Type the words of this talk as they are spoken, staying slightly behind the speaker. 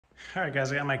All right,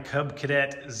 guys, I got my Cub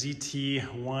Cadet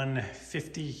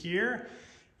ZT150 here,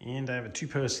 and I have a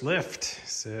 2-post lift.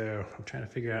 So I'm trying to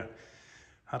figure out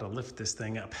how to lift this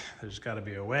thing up. There's got to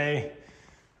be a way.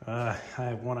 I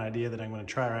have one idea that I'm going to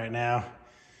try right now.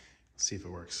 Let's see if it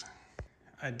works.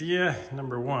 Idea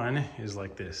number one is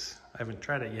like this. I haven't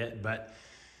tried it yet, but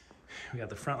we got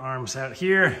the front arms out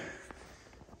here,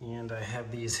 and I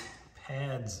have these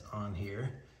pads on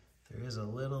here. There is a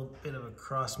little bit of a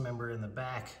cross member in the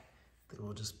back that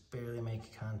will just barely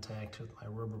make contact with my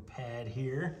rubber pad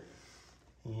here.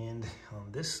 And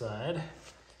on this side,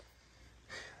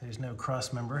 there's no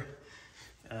cross member.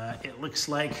 It looks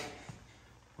like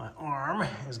my arm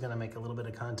is gonna make a little bit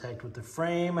of contact with the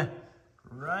frame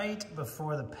right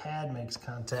before the pad makes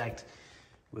contact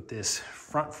with this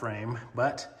front frame,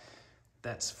 but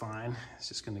that's fine. It's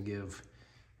just gonna give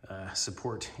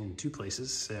support in 2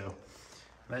 places, so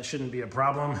that shouldn't be a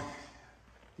problem.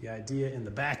 The idea in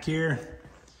the back here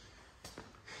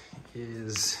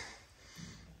is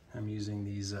I'm using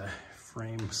these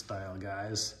frame style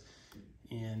guys,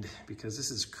 and because this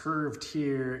is curved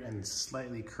here and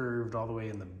slightly curved all the way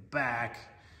in the back,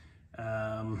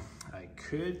 I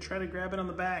could try to grab it on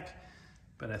the back,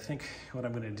 but I think what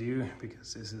I'm gonna do,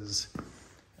 because this is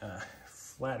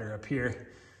flatter up here,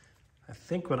 I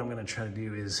think what I'm gonna try to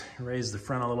do is raise the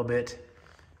front a little bit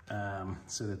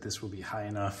so that this will be high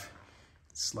enough.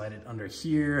 Slide it under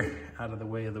here, out of the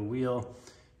way of the wheel,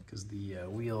 because the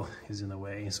wheel is in the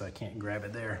way, so I can't grab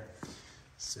it there.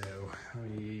 So let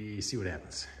me see what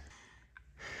happens.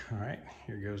 All right,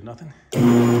 here goes nothing.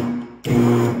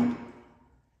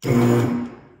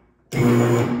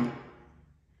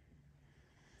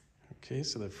 Okay,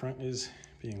 so the front is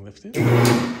being lifted.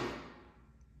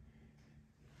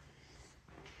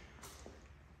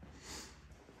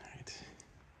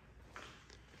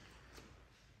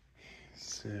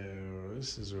 So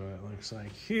this is what it looks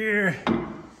like here.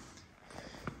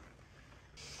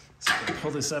 So I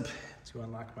pull this up to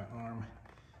unlock my arm.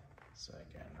 So I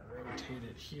can rotate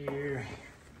it here.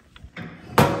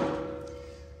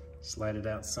 Slide it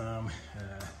out some.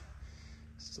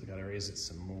 Still gotta raise it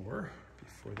some more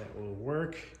before that will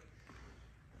work.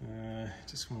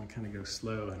 Just wanna kinda go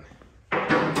slow and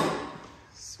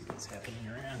see what's happening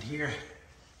around here.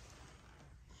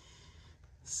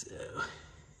 So.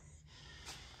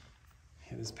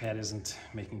 This pad isn't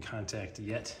making contact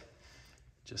yet,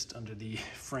 just under the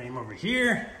frame over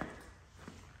here.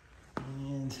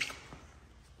 And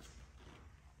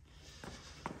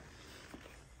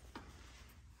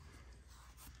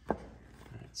all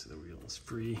right, so the wheel is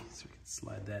free, so we can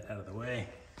slide that out of the way.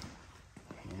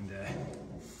 And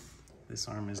this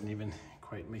arm isn't even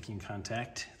quite making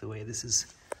contact the way this is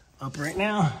up right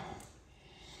now.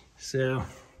 So,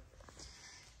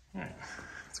 all right,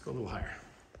 let's go a little higher.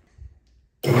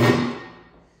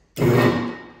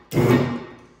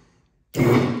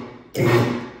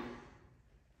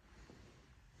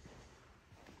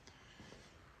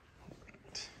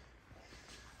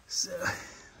 So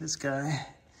this guy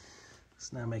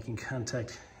is now making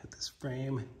contact with this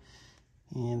frame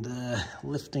and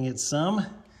lifting it some,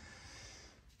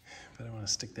 but I want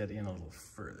to stick that in a little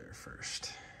further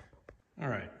first. All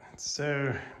right,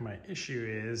 so my issue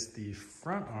is the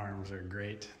front arms are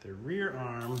great. The rear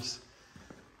arms,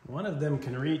 one of them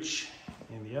can reach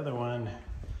and the other one,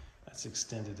 that's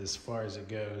extended as far as it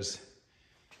goes.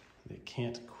 It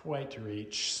can't quite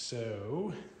reach,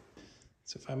 so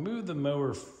if I move the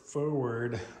mower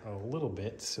forward a little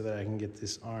bit so that I can get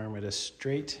this arm at a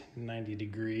straight 90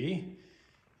 degree,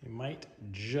 you might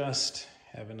just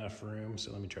have enough room,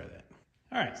 so let me try that.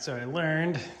 All right, so I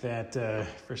learned that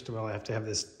first of all, I have to have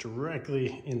this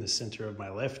directly in the center of my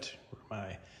lift where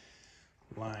my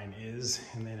line is,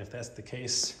 and then if that's the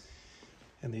case,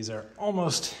 and these are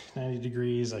almost 90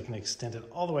 degrees, I can extend it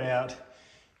all the way out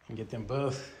and get them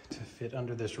both to fit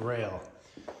under this rail.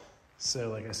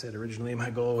 So like I said, originally my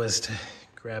goal was to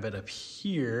grab it up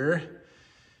here,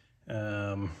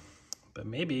 but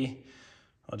maybe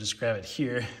I'll just grab it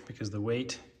here because the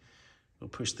weight will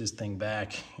push this thing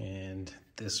back and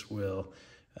this will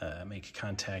make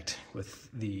contact with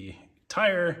the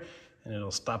tire and it'll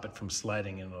stop it from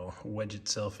sliding and it'll wedge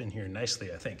itself in here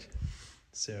nicely, I think.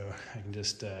 So I can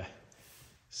just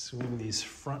swing these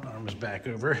front arms back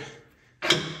over,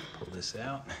 pull this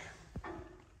out.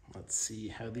 Let's see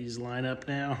how these line up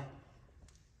now.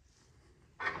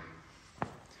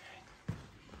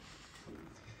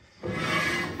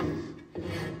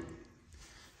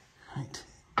 Right.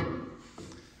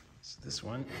 So this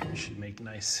one should make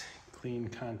nice, clean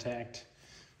contact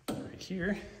right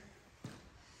here.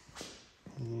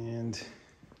 And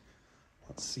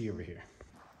let's see over here.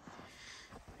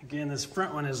 Again, this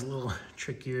front one is a little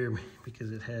trickier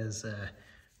because it has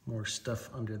more stuff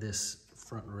under this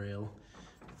front rail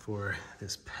for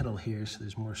this pedal here, so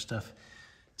there's more stuff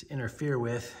to interfere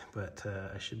with, but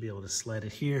I should be able to slide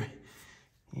it here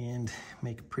and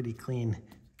make a pretty clean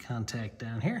contact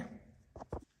down here.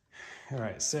 All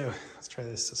right, so let's try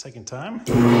this a second time.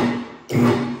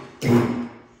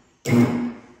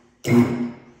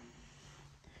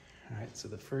 All right, so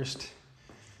the first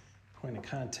point of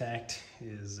contact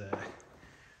is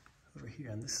over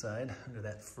here on this side, under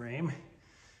that frame.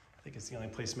 I think it's the only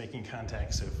place making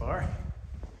contact so far.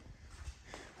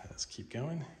 Let's keep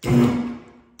going.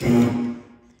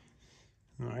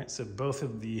 All right, so both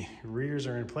of the rears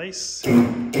are in place. Oh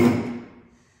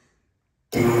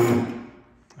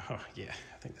yeah,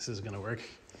 I think this is gonna work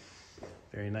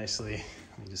very nicely.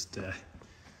 Let me just double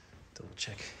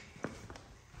check.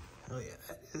 Oh yeah,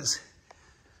 that is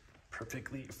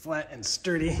perfectly flat and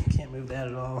sturdy. Can't move that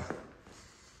at all.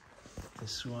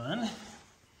 This one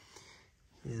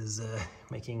is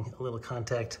making a little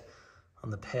contact on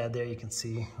the pad there. You can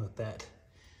see with that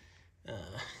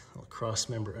little cross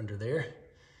member under there.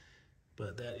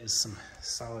 But that is some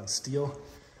solid steel.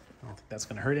 I don't think that's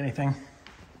gonna hurt anything.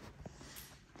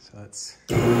 So that's...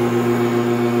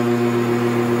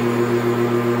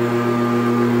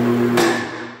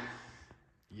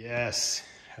 Yes,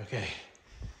 okay.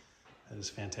 That is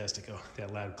fantastic. Oh,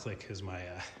 that loud click is my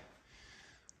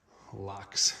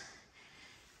locks.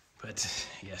 But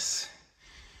yes.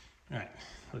 All right,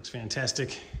 looks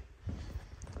fantastic.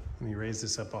 Let me raise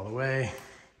this up all the way.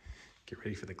 Get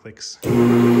ready for the clicks.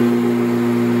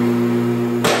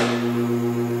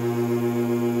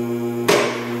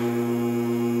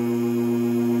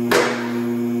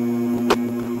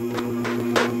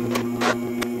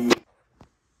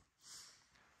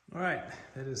 All right,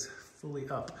 that is fully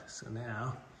up. So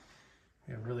now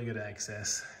we have really good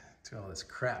access to all this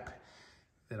crap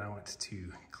that I want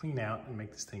to clean out and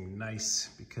make this thing nice,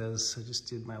 because I just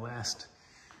did my last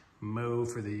mow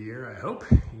for the year, I hope.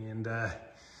 And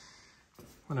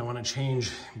when I want to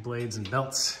change blades and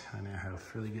belts, I now have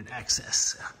really good access.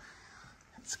 So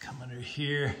let's come under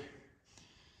here.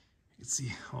 You can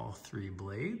see all three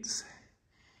blades.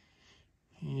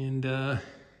 And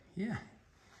yeah,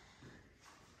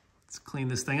 let's clean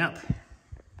this thing up.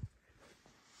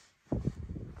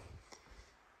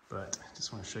 But I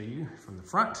just want to show you from the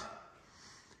front.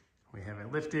 We have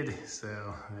it lifted,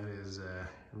 so that is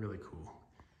really cool.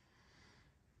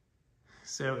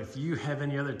 So if you have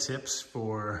any other tips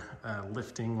for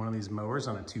lifting one of these mowers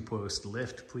on a 2-post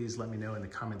lift, please let me know in the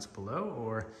comments below,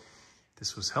 or if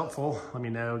this was helpful, let me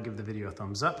know, give the video a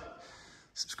thumbs up.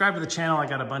 Subscribe to the channel. I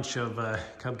got a bunch of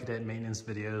Cub Cadet maintenance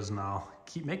videos and I'll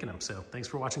keep making them. So thanks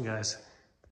for watching, guys.